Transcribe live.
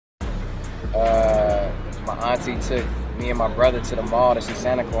my auntie took me and my brother to the mall to see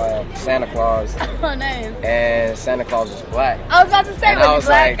Santa Claus. Oh, nice. And Santa Claus was black. I was about to say, and I was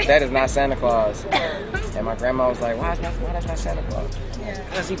black? like, that is not Santa Claus. And my grandma was like, why that's not Santa Claus? Yeah.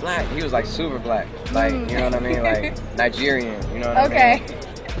 Because he black. He was like super black. Like, you know what I mean? Like Nigerian, you know what I mean?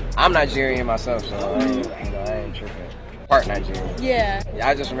 I'm Nigerian myself, so I ain't tripping. Part Nigerian. Yeah.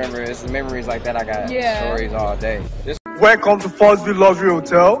 I just remember, it's the memories like that. I got stories all day. Welcome to First Luxury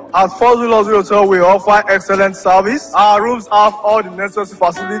Hotel. At First Luxury Hotel, we offer excellent service. Our rooms have all the necessary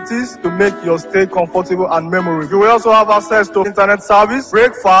facilities to make your stay comfortable and memorable. You will also have access to internet service,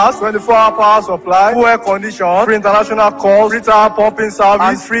 breakfast, 24-hour power supply, full air condition, free international calls, free tire pumping service,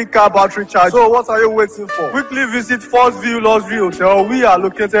 and free car battery charge. So what are you waiting for? Quickly visit First View Luxury Hotel. We are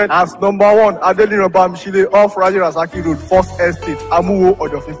located at number 1 Adeline Obamishile off Raji Rasaki Road, First Estate, Amuwo,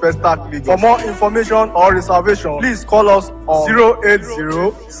 Odofin Festac, Lagos. For more information or reservation, please call us on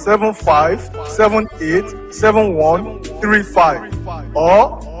 080-7578-7135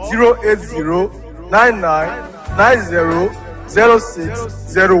 or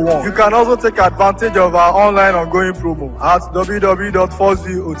 080-9990-0601. You can also take advantage of our online ongoing promo at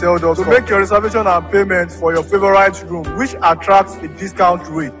www.firstviewhotel.com to make your reservation and payment for your favorite room, which attracts a discount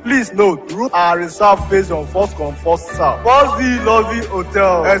rate. Please note, rooms are reserved based on first come, first serve. First View Luxury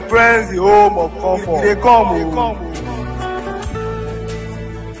Hotel. Experience the home of comfort. They come.